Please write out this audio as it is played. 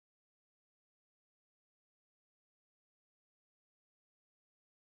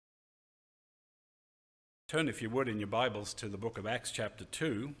Turn, if you would, in your Bibles to the book of Acts chapter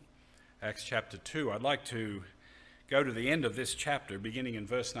 2. Acts chapter 2. I'd like to go to the end of this chapter, beginning in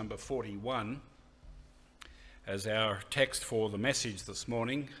verse number 41, as our text for the message this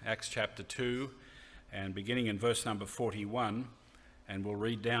morning. Acts chapter 2, and beginning in verse number 41, and we'll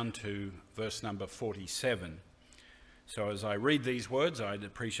read down to verse number 47. So as I read these words, I'd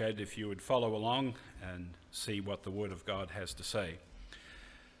appreciate it if you would follow along and see what the Word of God has to say.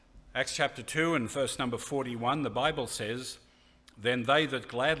 Acts chapter 2 and verse number 41, the Bible says, "Then they that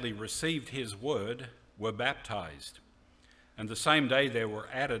gladly received his word were baptized, and the same day there were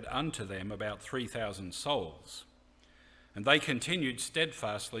added unto them about 3,000 souls. And they continued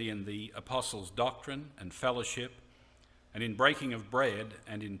steadfastly in the apostles' doctrine and fellowship, and in breaking of bread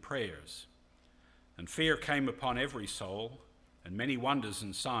and in prayers. And fear came upon every soul, and many wonders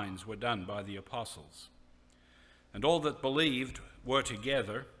and signs were done by the apostles. And all that believed were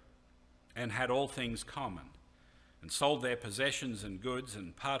together, and had all things common, and sold their possessions and goods,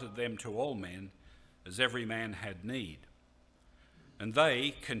 and parted them to all men, as every man had need. And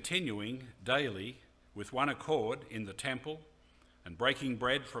they, continuing daily with one accord in the temple, and breaking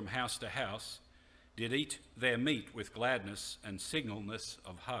bread from house to house, did eat their meat with gladness and singleness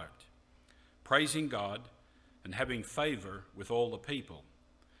of heart, praising God, and having favour with all the people.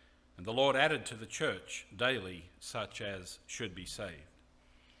 And the Lord added to the church daily such as should be saved."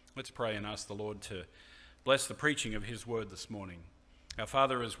 Let's pray and ask the Lord to bless the preaching of his word this morning. Our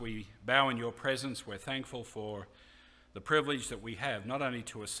Father, as we bow in your presence, we're thankful for the privilege that we have not only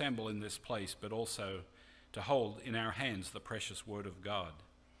to assemble in this place, but also to hold in our hands the precious word of God.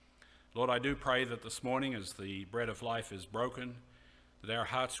 Lord, I do pray that this morning, as the bread of life is broken, that our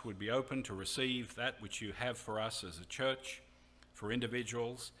hearts would be open to receive that which you have for us as a church, for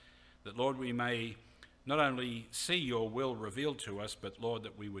individuals, that, Lord, we may not only see your will revealed to us, but, Lord,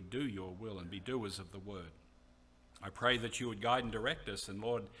 that we would do your will and be doers of the word. I pray that you would guide and direct us, and,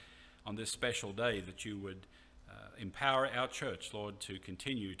 Lord, on this special day, that you would empower our church, Lord, to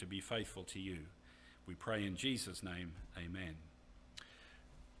continue to be faithful to you. We pray in Jesus' name, amen.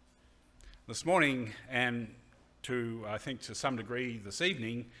 This morning, and I think to some degree this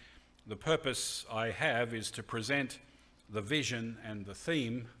evening, the purpose I have is to present the vision and the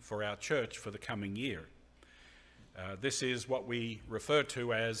theme for our church for the coming year. This is what we refer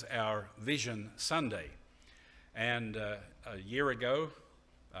to as our Vision Sunday. And a year ago,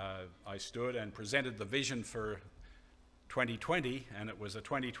 I stood and presented the vision for 2020, and it was a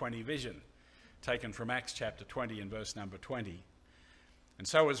 2020 vision taken from Acts chapter 20 and verse number 20. And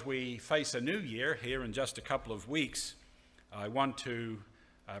so as we face a new year here in just a couple of weeks, I want to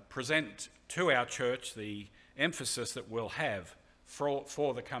present to our church the emphasis that we'll have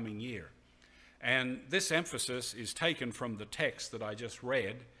for the coming year. And this emphasis is taken from the text that I just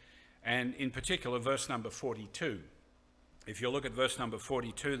read, and in particular verse number 42. If you look at verse number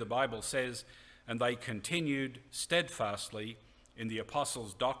 42, the Bible says, "And they continued steadfastly in the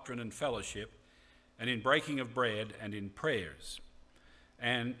apostles' doctrine and fellowship, and in breaking of bread and in prayers."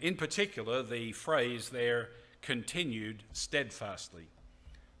 And in particular, the phrase there, "continued steadfastly."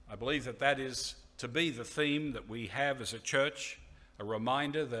 I believe that that is to be the theme that we have as a church, a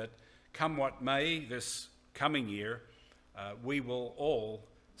reminder that come what may this coming year, we will all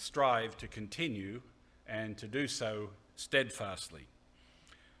strive to continue and to do so steadfastly.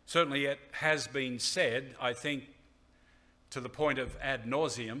 Certainly it has been said, I think to the point of ad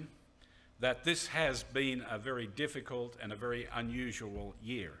nauseum, that this has been a very difficult and a very unusual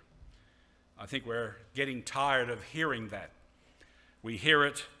year. I think we're getting tired of hearing that. We hear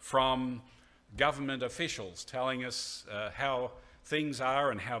it from government officials telling us how things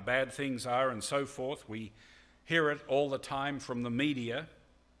are and how bad things are and so forth. We hear it all the time from the media.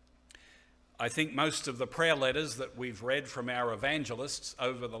 I think most of the prayer letters that we've read from our evangelists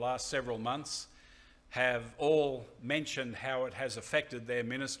over the last several months have all mentioned how it has affected their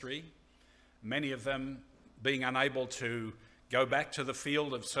ministry, many of them being unable to go back to the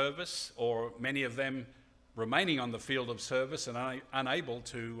field of service, or many of them remaining on the field of service and unable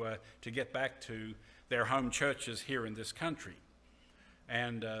to get back to their home churches here in this country.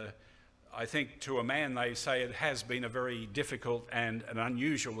 And I think to a man they say it has been a very difficult and an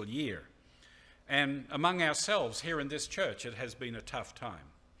unusual year. And among ourselves here in this church, it has been a tough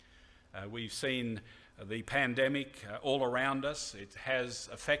time. We've seen the pandemic all around us. It has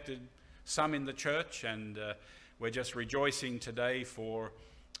affected some in the church, and we're just rejoicing today for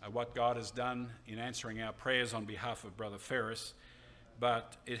what God has done in answering our prayers on behalf of Brother Ferris.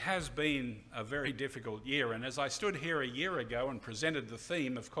 But it has been a very difficult year. And as I stood here a year ago and presented the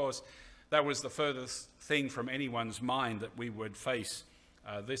theme, of course, that was the furthest thing from anyone's mind that we would face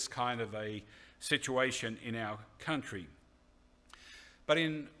this kind of a situation in our country. But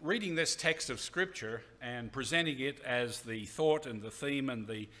in reading this text of Scripture and presenting it as the thought and the theme and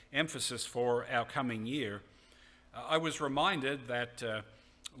the emphasis for our coming year, I was reminded that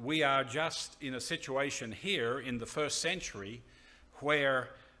we are just in a situation here in the first century where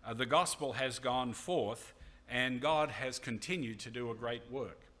the gospel has gone forth and God has continued to do a great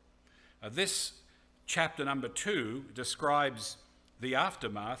work. This chapter number 2 describes the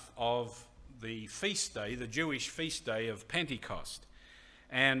aftermath of the feast day, the Jewish feast day of Pentecost.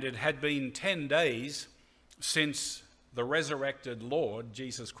 And it had been 10 days since the resurrected Lord,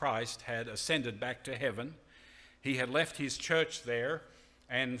 Jesus Christ, had ascended back to heaven. He had left his church there,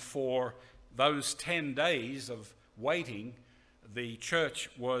 and for those 10 days of waiting, the church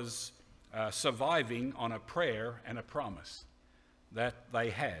was surviving on a prayer and a promise that they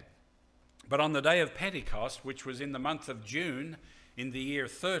had. But on the day of Pentecost, which was in the month of June in the year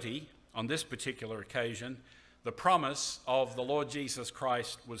 30, on this particular occasion, the promise of the Lord Jesus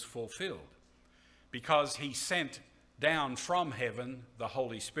Christ was fulfilled because he sent down from heaven the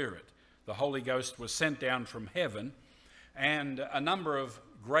Holy Spirit. The Holy Ghost was sent down from heaven, and a number of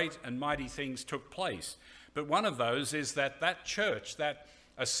great and mighty things took place. But one of those is that church, that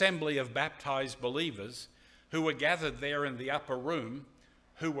assembly of baptized believers who were gathered there in the upper room,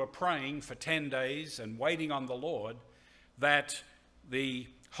 who were praying for 10 days and waiting on the Lord, that the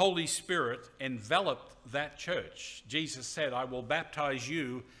Holy Spirit enveloped that church. Jesus said, "I will baptize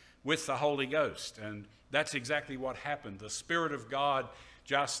you with the Holy Ghost." And that's exactly what happened. The Spirit of God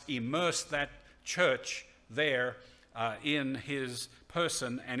just immersed that church there in his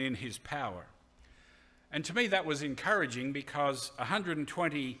person and in his power. And to me that was encouraging because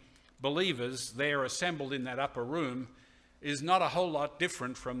 120 believers there assembled in that upper room is not a whole lot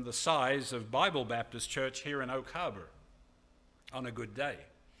different from the size of Bible Baptist Church here in Oak Harbour on a good day.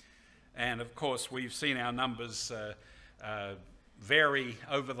 And of course we've seen our numbers vary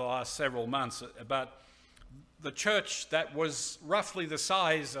over the last several months, but the church that was roughly the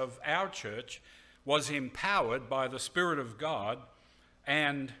size of our church was empowered by the Spirit of God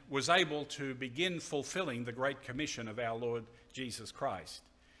and was able to begin fulfilling the Great Commission of our Lord Jesus Christ.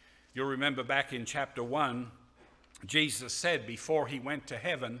 You'll remember back in chapter 1, Jesus said before he went to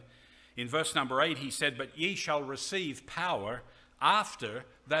heaven, in verse number 8, he said, "But ye shall receive power after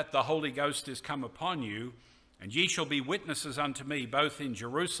that the Holy Ghost is come upon you, and ye shall be witnesses unto me both in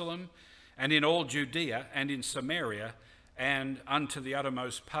Jerusalem and in all Judea and in Samaria and unto the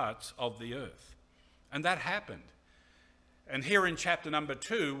uttermost parts of the earth." And that happened. And here in chapter number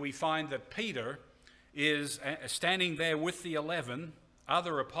 2, we find that Peter is standing there with the 11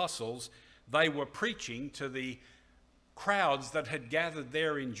 other apostles. They were preaching to the crowds that had gathered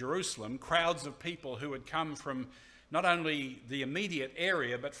there in Jerusalem, crowds of people who had come from not only the immediate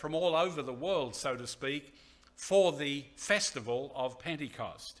area, but from all over the world, so to speak, for the festival of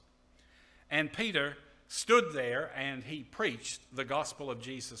Pentecost. And Peter stood there and he preached the gospel of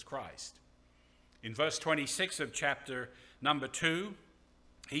Jesus Christ. In verse 26 of chapter number 2,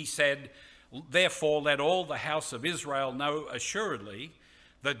 he said, "Therefore let all the house of Israel know assuredly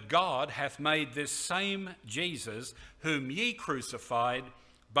that God hath made this same Jesus, whom ye crucified,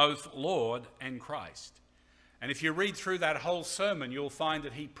 both Lord and Christ." And if you read through that whole sermon, you'll find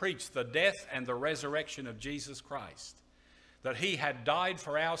that he preached the death and the resurrection of Jesus Christ, that he had died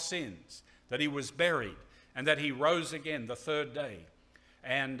for our sins, that he was buried, and that he rose again the third day,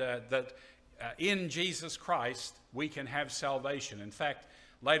 and that in Jesus Christ we can have salvation. In fact,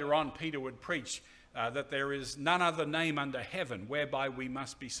 later on Peter would preach that there is none other name under heaven whereby we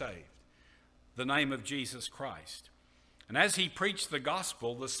must be saved, the name of Jesus Christ. And as he preached the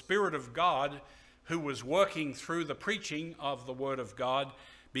gospel, the Spirit of God, who was working through the preaching of the Word of God,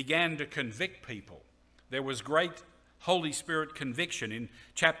 began to convict people. There was great Holy Spirit conviction. In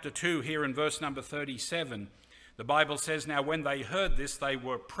chapter 2, here in verse number 37, the Bible says, "Now when they heard this, they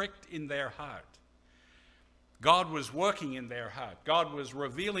were pricked in their heart." God was working in their heart. God was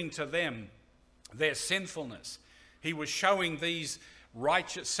revealing to them their sinfulness. He was showing these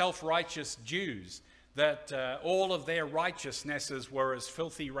self-righteous Jews that all of their righteousnesses were as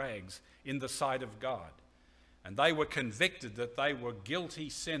filthy rags in the sight of God. And they were convicted that they were guilty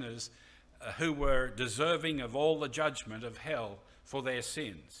sinners who were deserving of all the judgment of hell for their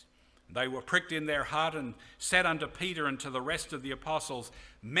sins. They were pricked in their heart and said unto Peter and to the rest of the apostles,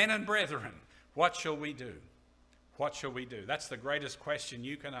 "Men and brethren, what shall we do?" What shall we do? That's the greatest question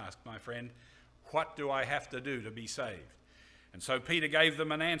you can ask, my friend. What do I have to do to be saved? And so Peter gave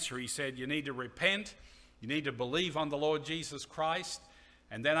them an answer. He said, you need to repent, you need to believe on the Lord Jesus Christ,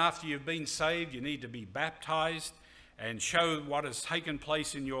 and then after you've been saved, you need to be baptized and show what has taken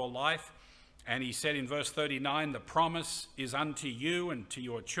place in your life. And he said in verse 39, the promise is unto you and to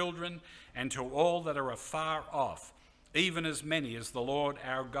your children and to all that are afar off, even as many as the Lord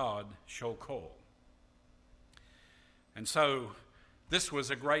our God shall call. And so this was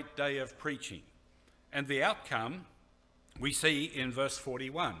a great day of preaching. And the outcome we see in verse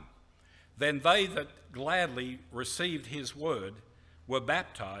 41. Then they that gladly received his word were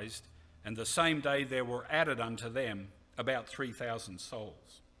baptized, and the same day there were added unto them about 3,000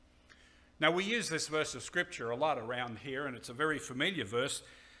 souls. Now, we use this verse of Scripture a lot around here, and it's a very familiar verse.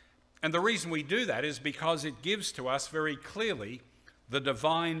 And the reason we do that is because it gives to us very clearly the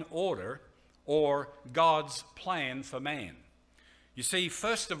divine order or God's plan for man. You see,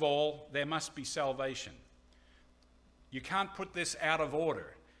 first of all, there must be salvation. You can't put this out of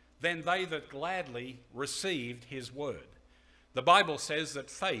order. Then they that gladly received his word. The Bible says that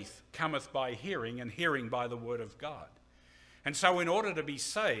faith cometh by hearing, and hearing by the word of God. And so in order to be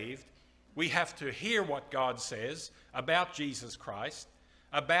saved, we have to hear what God says about Jesus Christ,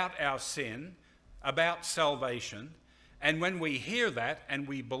 about our sin, about salvation. And when we hear that and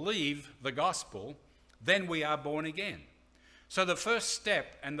we believe the gospel, then we are born again. So the first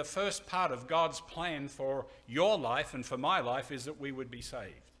step and the first part of God's plan for your life and for my life is that we would be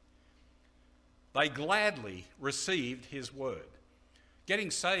saved. They gladly received his word.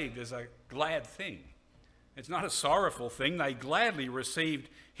 Getting saved is a glad thing. It's not a sorrowful thing. They gladly received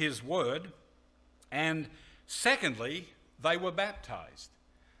his word. And secondly, they were baptized.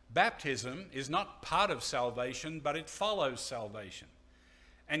 Baptism is not part of salvation, but it follows salvation.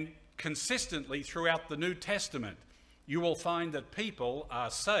 And consistently throughout the New Testament, you will find that people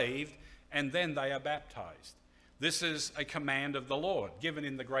are saved and then they are baptized. This is a command of the Lord given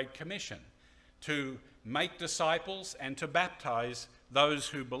in the Great Commission to make disciples and to baptize those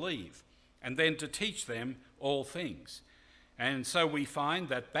who believe, and then to teach them all things. And so we find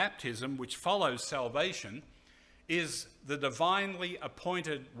that baptism, which follows salvation, is the divinely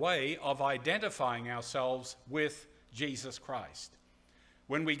appointed way of identifying ourselves with Jesus Christ.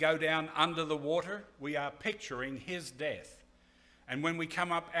 When we go down under the water, we are picturing his death. And when we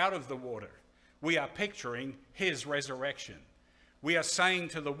come up out of the water, we are picturing his resurrection. We are saying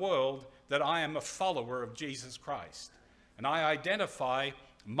to the world that I am a follower of Jesus Christ. And I identify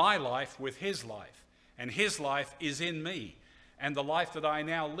my life with his life. And his life is in me. And the life that I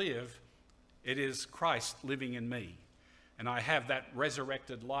now live, it is Christ living in me. And I have that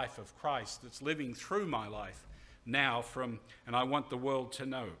resurrected life of Christ that's living through my life now and I want the world to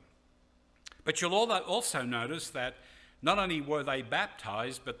know. But you'll also notice that not only were they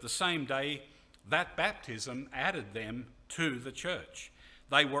baptized, but the same day that baptism added them to the church.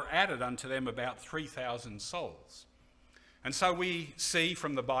 They were added unto them about 3,000 souls. And so we see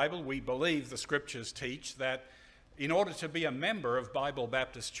from the Bible, we believe the scriptures teach that in order to be a member of Bible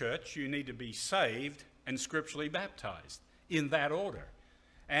Baptist Church, you need to be saved and scripturally baptized in that order.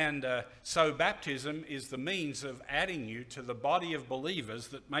 And so baptism is the means of adding you to the body of believers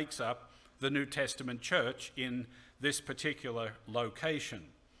that makes up the New Testament church in this particular location.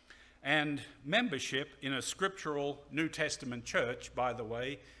 And membership in a scriptural New Testament church, by the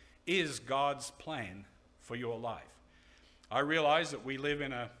way, is God's plan for your life. I realize that we live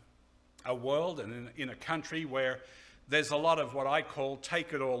in a world and in a country where there's a lot of what I call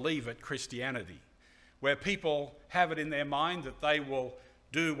take it or leave it Christianity, where people have it in their mind that they will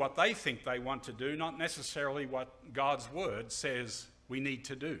do what they think they want to do, not necessarily what God's word says we need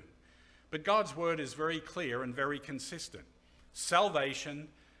to do. But God's word is very clear and very consistent. Salvation,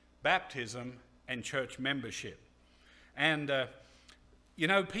 baptism, and church membership. And,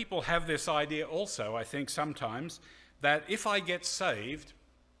 people have this idea also, I think sometimes, that if I get saved,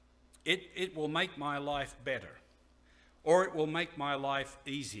 it will make my life better, or it will make my life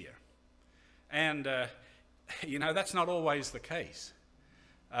easier. And, that's not always the case.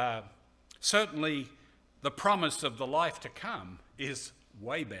 Certainly, the promise of the life to come is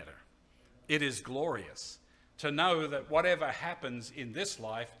way better. It is glorious to know that whatever happens in this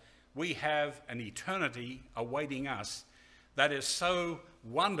life, we have an eternity awaiting us that is so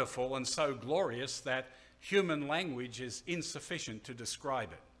wonderful and so glorious that human language is insufficient to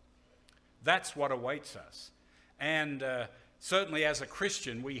describe it. That's what awaits us. And certainly as a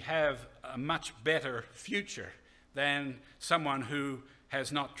Christian, we have a much better future than someone who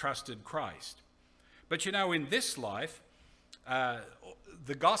has not trusted Christ. But in this life,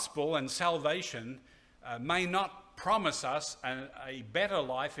 the gospel and salvation may not promise us a better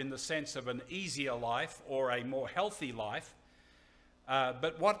life in the sense of an easier life or a more healthy life.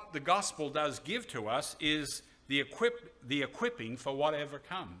 But what the gospel does give to us is the equipping for whatever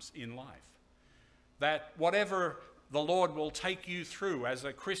comes in life. That whatever the Lord will take you through as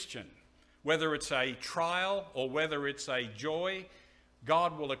a Christian, whether it's a trial or whether it's a joy,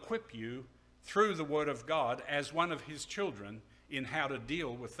 God will equip you through the Word of God as one of his children in how to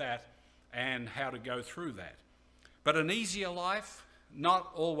deal with that and how to go through that. But an easier life,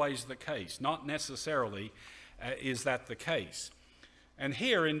 not always the case. Not necessarily is that the case. And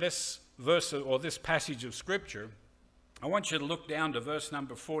here in this verse or this passage of Scripture, I want you to look down to verse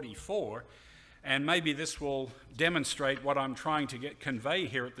number 44, and maybe this will demonstrate what I'm trying to convey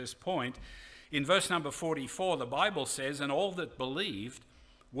here at this point. In verse number 44, the Bible says, "And all that believed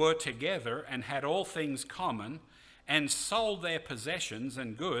were together and had all things common, and sold their possessions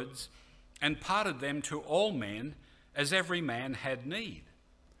and goods, and parted them to all men, as every man had need."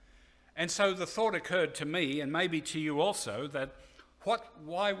 And so the thought occurred to me, and maybe to you also, that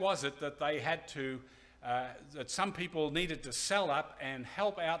why was it that they had to, that some people needed to sell up and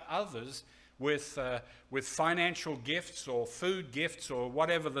help out others with financial gifts or food gifts or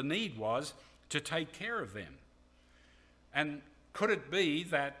whatever the need was to take care of them? And could it be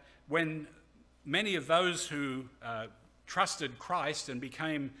that when many of those who trusted Christ and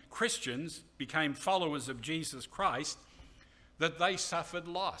became Christians, became followers of Jesus Christ, that they suffered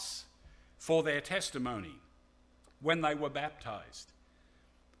loss for their testimony when they were baptized?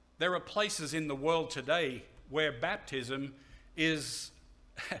 There are places in the world today where baptism is,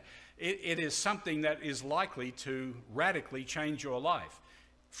 it is something that is likely to radically change your life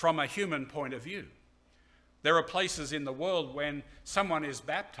from a human point of view. There are places in the world when someone is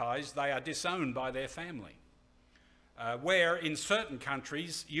baptized, they are disowned by their family. Where in certain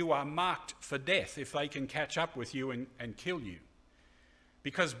countries you are marked for death if they can catch up with you and kill you.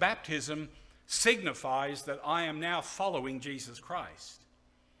 Because baptism signifies that I am now following Jesus Christ.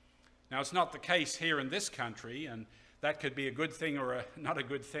 Now, it's not the case here in this country, and that could be a good thing or not a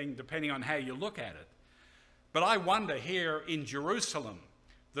good thing depending on how you look at it. But I wonder here in Jerusalem,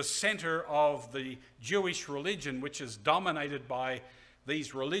 the center of the Jewish religion, which is dominated by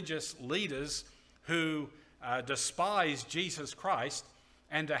these religious leaders who despise Jesus Christ,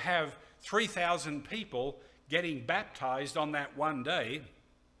 and to have 3,000 people getting baptized on that one day,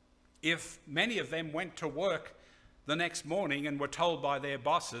 if many of them went to work the next morning and were told by their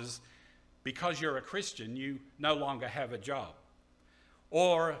bosses, because you're a Christian, you no longer have a job.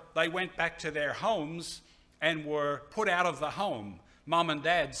 Or they went back to their homes and were put out of the home. Mom and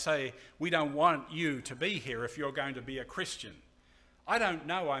dad say, "We don't want you to be here if you're going to be a Christian." I don't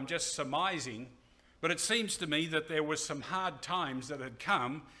know, I'm just surmising, but it seems to me that there were some hard times that had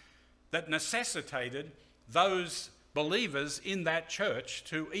come that necessitated those believers in that church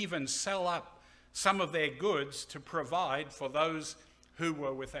to even sell up some of their goods to provide for those who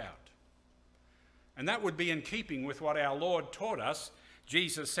were without. And that would be in keeping with what our Lord taught us.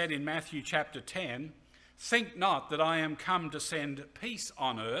 Jesus said in Matthew chapter 10, "Think not that I am come to send peace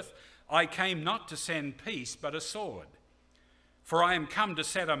on earth. I came not to send peace, but a sword. For I am come to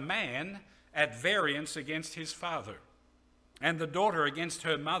set a man at variance against his father, and the daughter against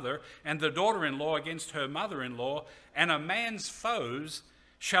her mother, and the daughter-in-law against her mother-in-law, and a man's foes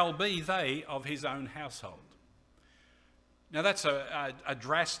shall be they of his own household." Now that's a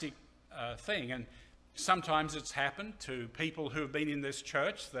drastic thing, and sometimes it's happened to people who have been in this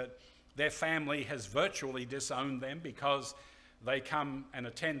church that their family has virtually disowned them because they come and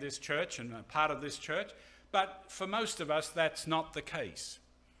attend this church and are part of this church. But for most of us, that's not the case.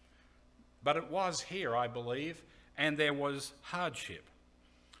 But it was here, I believe, and there was hardship.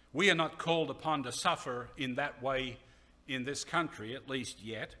 We are not called upon to suffer in that way in this country, at least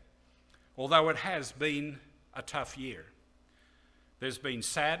yet, although it has been a tough year. There's been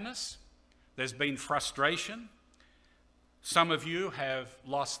sadness, there's been frustration. Some of you have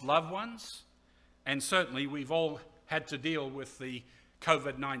lost loved ones, and certainly we've all had to deal with the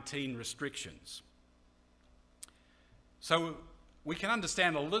COVID-19 restrictions. So we can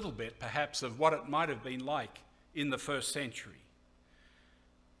understand a little bit, perhaps, of what it might have been like in the first century.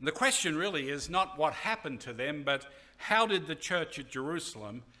 The question really is not what happened to them, but how did the church at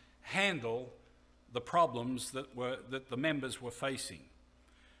Jerusalem handle the problems that the members were facing?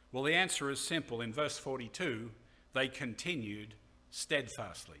 Well, the answer is simple. In verse 42, they continued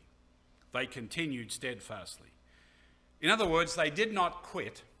steadfastly. They continued steadfastly. In other words, they did not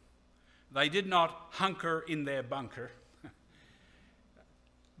quit. They did not hunker in their bunker,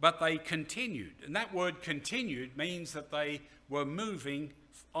 but they continued. And that word continued means that they were moving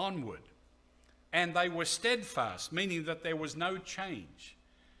onward. And they were steadfast, meaning that there was no change.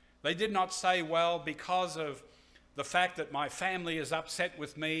 They did not say, well, because of the fact that my family is upset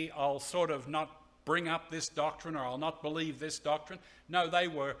with me, I'll sort of not bring up this doctrine, or I'll not believe this doctrine. No, they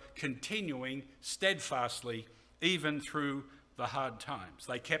were continuing steadfastly even through the hard times.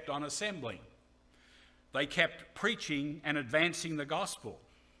 They kept on assembling. They kept preaching and advancing the gospel.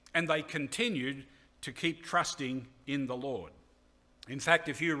 And they continued to keep trusting in the Lord. In fact,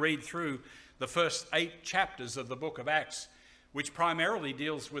 if you read through the first 8 chapters of the book of Acts, which primarily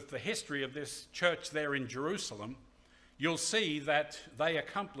deals with the history of this church there in Jerusalem, you'll see that they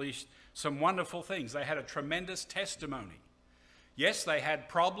accomplished some wonderful things. They had a tremendous testimony. Yes, they had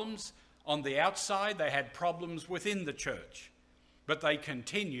problems on the outside, they had problems within the church, but they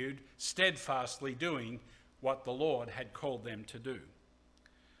continued steadfastly doing what the Lord had called them to do.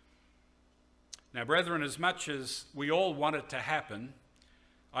 Now, brethren, as much as we all want it to happen,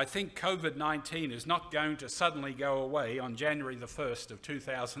 I think COVID-19 is not going to suddenly go away on January the 1st of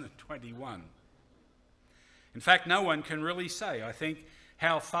 2021. In fact, no one can really say, I think,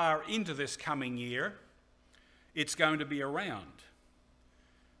 how far into this coming year it's going to be around.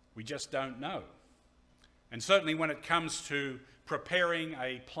 We just don't know. And certainly when it comes to preparing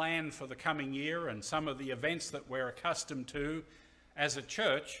a plan for the coming year and some of the events that we're accustomed to as a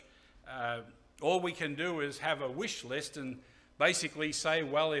church, all we can do is have a wish list and basically say,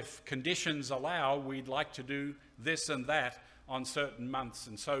 well, if conditions allow, we'd like to do this and that on certain months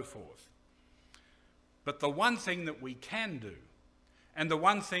and so forth. But the one thing that we can do, and the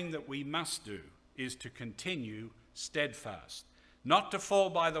one thing that we must do, is to continue steadfast. Not to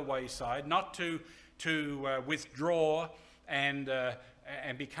fall by the wayside, not to withdraw and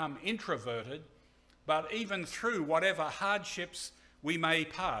become introverted, but even through whatever hardships we may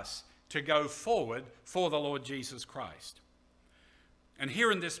pass, to go forward for the Lord Jesus Christ. And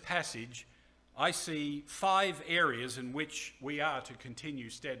here in this passage, I see 5 areas in which we are to continue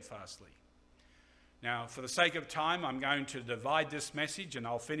steadfastly. Now, for the sake of time, I'm going to divide this message and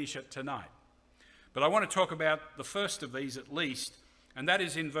I'll finish it tonight. But I want to talk about the first of these at least, and that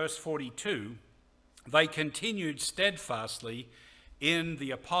is in verse 42. They continued steadfastly in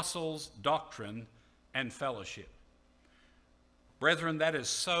the apostles' doctrine and fellowship. Brethren, that is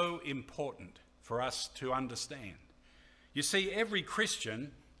so important for us to understand. You see, every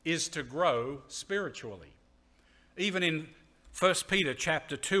Christian is to grow spiritually. Even in 1 Peter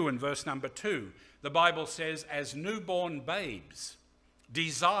chapter 2 and verse number 2, the Bible says, as newborn babes,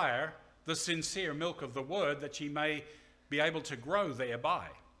 desire the sincere milk of the word that ye may be able to grow thereby.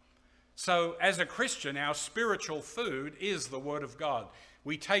 So as a Christian, our spiritual food is the word of God.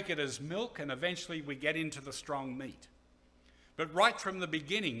 We take it as milk and eventually we get into the strong meat. But right from the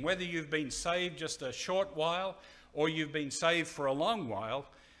beginning, whether you've been saved just a short while or you've been saved for a long while,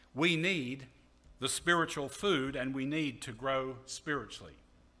 we need the spiritual food and we need to grow spiritually.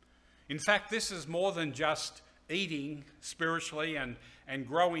 In fact, this is more than just eating spiritually and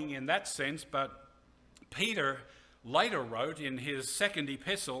growing in that sense, but Peter later wrote in his second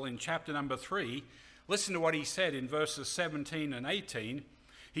epistle in chapter number 3, listen to what he said in verses 17 and 18.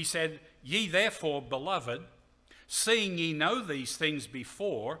 He said, ye therefore, beloved, seeing ye know these things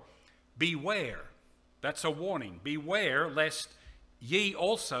before, beware. That's a warning. Beware lest ye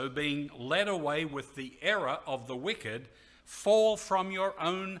also, being led away with the error of the wicked, fall from your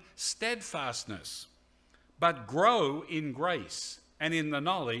own steadfastness, but grow in grace and in the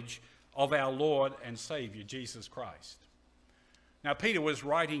knowledge of our Lord and Saviour, Jesus Christ. Now, Peter was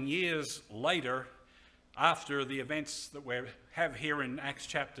writing years later after the events that we have here in Acts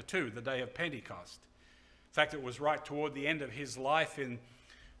chapter 2, the day of Pentecost. In fact, it was right toward the end of his life in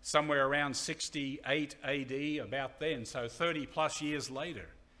somewhere around 68 AD, about then, so 30 plus years later.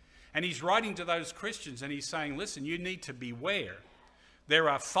 And he's writing to those Christians and he's saying, listen, you need to beware. There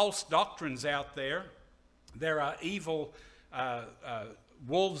are false doctrines out there. There are evil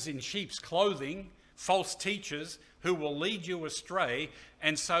wolves in sheep's clothing, false teachers who will lead you astray.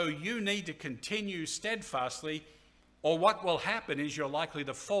 And so you need to continue steadfastly, or what will happen is you're likely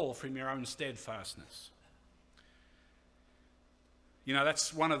to fall from your own steadfastness. You know,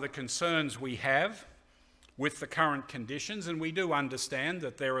 that's one of the concerns we have with the current conditions, and we do understand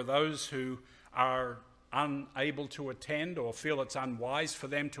that there are those who are unable to attend or feel it's unwise for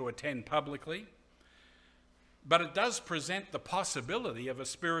them to attend publicly. But it does present the possibility of a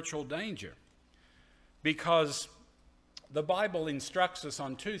spiritual danger, because the Bible instructs us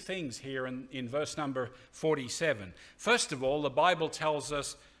on 2 things here in verse number 47. First of all, the Bible tells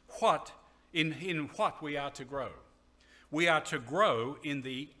us in what we are to grow. We are to grow in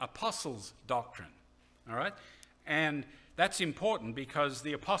the apostles' doctrine, all right? And that's important because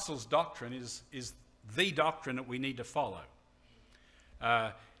the apostles' doctrine is the doctrine that we need to follow.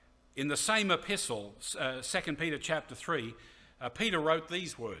 In the same epistle, 2 Peter chapter 3, Peter wrote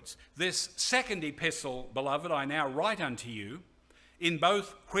these words, this second epistle, beloved, I now write unto you, in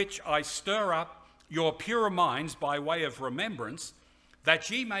both which I stir up your pure minds by way of remembrance,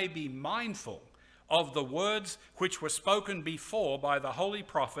 that ye may be mindful of the words which were spoken before by the holy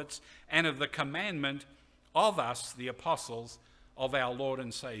prophets, and of the commandment of us, the apostles of our Lord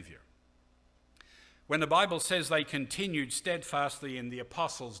and Saviour. When the Bible says they continued steadfastly in the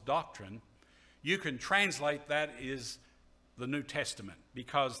apostles' doctrine, you can translate that as the New Testament,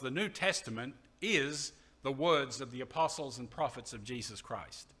 because the New Testament is the words of the apostles and prophets of Jesus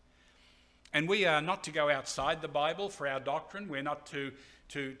Christ. And we are not to go outside the Bible for our doctrine. We're not to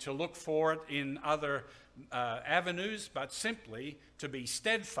look for it in other avenues, but simply to be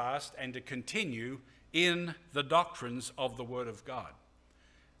steadfast and to continue in the doctrines of the Word of God.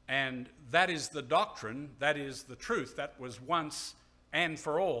 And that is the doctrine, that is the truth that was once and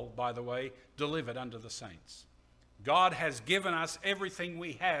for all, by the way, delivered unto the saints. God has given us everything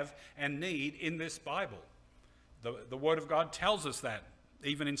we have and need in this Bible. The Word of God tells us that.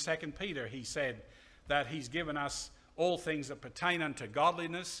 Even in 2 Peter, he said that he's given us all things that pertain unto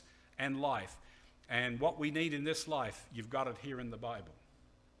godliness and life. And what we need in this life, you've got it here in the Bible.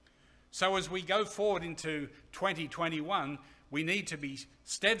 So as we go forward into 2021, we need to be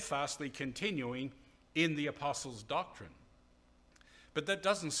steadfastly continuing in the apostles' doctrine. But that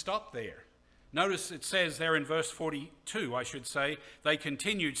doesn't stop there. Notice it says there in verse 42, I should say, they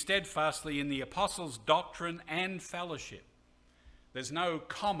continued steadfastly in the apostles' doctrine and fellowship. There's no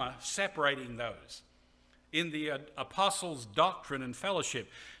comma separating those. In the apostles' doctrine and fellowship.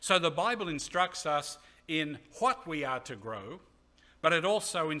 So the Bible instructs us in what we are to grow, but it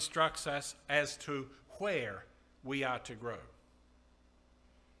also instructs us as to where we are to grow.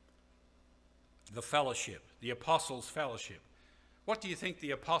 The fellowship, the apostles' fellowship. What do you think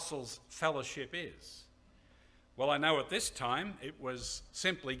the apostles' fellowship is? Well, I know at this time it was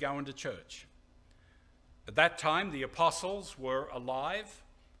simply going to church. At that time, the apostles were alive.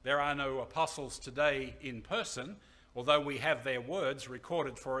 There are no apostles today in person, although we have their words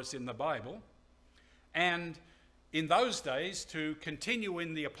recorded for us in the Bible. And in those days, to continue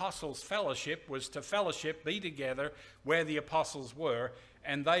in the apostles' fellowship was to fellowship, be together where the apostles were,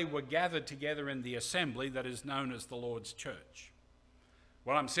 and they were gathered together in the assembly that is known as the Lord's church.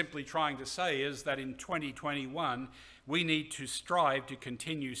 What I'm simply trying to say is that in 2021, we need to strive to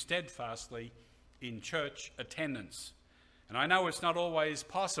continue steadfastly in church attendance. And I know it's not always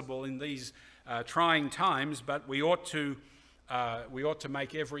possible in these trying times, but we ought to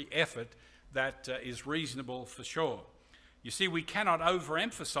make every effort that is reasonable for sure. You see, we cannot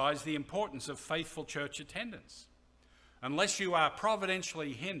overemphasize the importance of faithful church attendance. Unless you are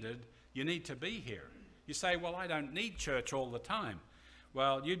providentially hindered, you need to be here. You say, well, I don't need church all the time.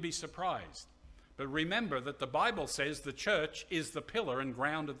 Well, you'd be surprised. But remember that the Bible says the church is the pillar and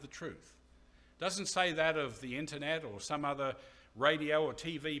ground of the truth. It doesn't say that of the internet or some other radio or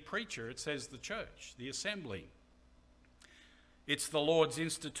TV preacher. It says the church, the assembly. It's the Lord's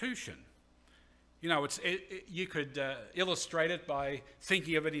institution. You know, you could illustrate it by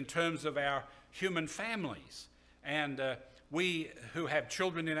thinking of it in terms of our human families. And we who have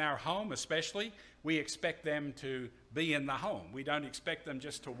children in our home especially, we expect them to be in the home. We don't expect them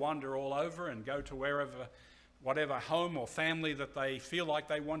just to wander all over and go to whatever home or family that they feel like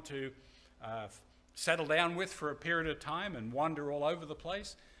they want to settle down with for a period of time and wander all over the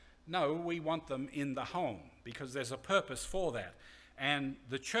place. No, we want them in the home because there's a purpose for that. And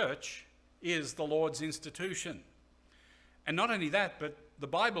the church is the Lord's institution. And not only that, but the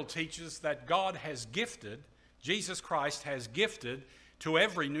Bible teaches that God has gifted, Jesus Christ has gifted to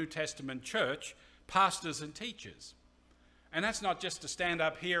every New Testament church pastors and teachers. And that's not just to stand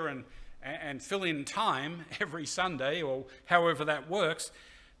up here and fill in time every Sunday or however that works.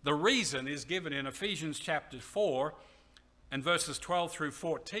 The reason is given in Ephesians chapter 4 and verses 12 through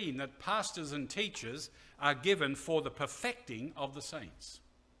 14, that pastors and teachers are given for the perfecting of the saints.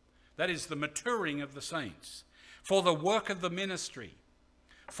 That is the maturing of the saints, for the work of the ministry,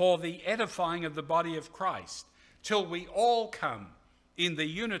 for the edifying of the body of Christ, till we all come in the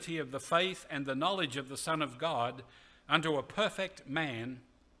unity of the faith and the knowledge of the Son of God, unto a perfect man,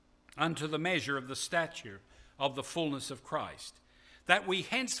 unto the measure of the stature of the fullness of Christ, that we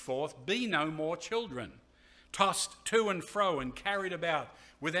henceforth be no more children, tossed to and fro and carried about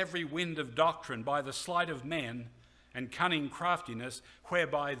with every wind of doctrine by the sleight of men and cunning craftiness,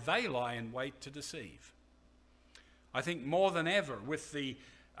 whereby they lie in wait to deceive. I think more than ever with the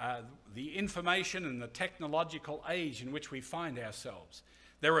information and the technological age in which we find ourselves,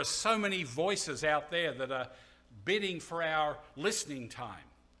 there are so many voices out there that are bidding for our listening time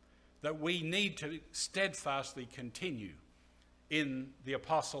that we need to steadfastly continue in the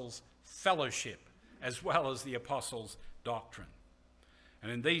apostles' fellowship as well as the apostles' doctrine.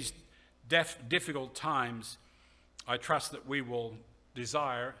 And in these difficult times, I trust that we will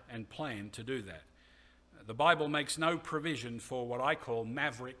desire and plan to do that. The Bible makes no provision for what I call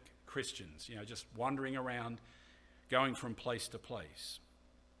maverick Christians, just wandering around, going from place to place.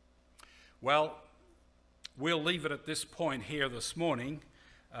 Well, we'll leave it at this point here this morning.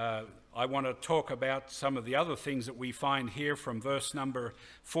 I want to talk about some of the other things that we find here from verse number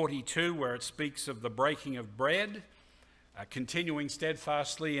 42, where it speaks of the breaking of bread, continuing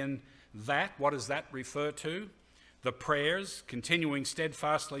steadfastly in that. What does that refer to? The prayers, continuing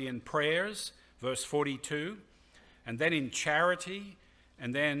steadfastly in prayers, verse 42, and then in charity,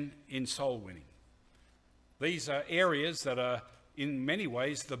 and then in soul winning. These are areas that are in many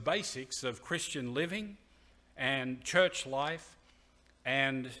ways the basics of Christian living and church life.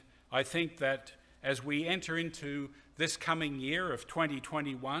 And I think that as we enter into this coming year of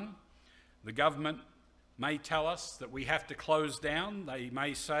 2021, the government may tell us that we have to close down. They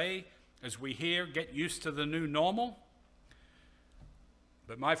may say, as we hear, get used to the new normal.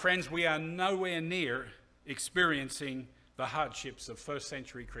 But my friends, we are nowhere near experiencing the hardships of first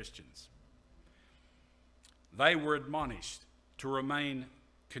century Christians. They were admonished to remain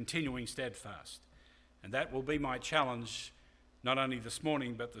continuing steadfast. And that will be my challenge, not only this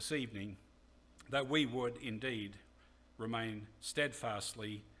morning but this evening, that we would indeed remain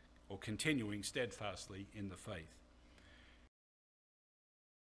steadfastly or continuing steadfastly in the faith.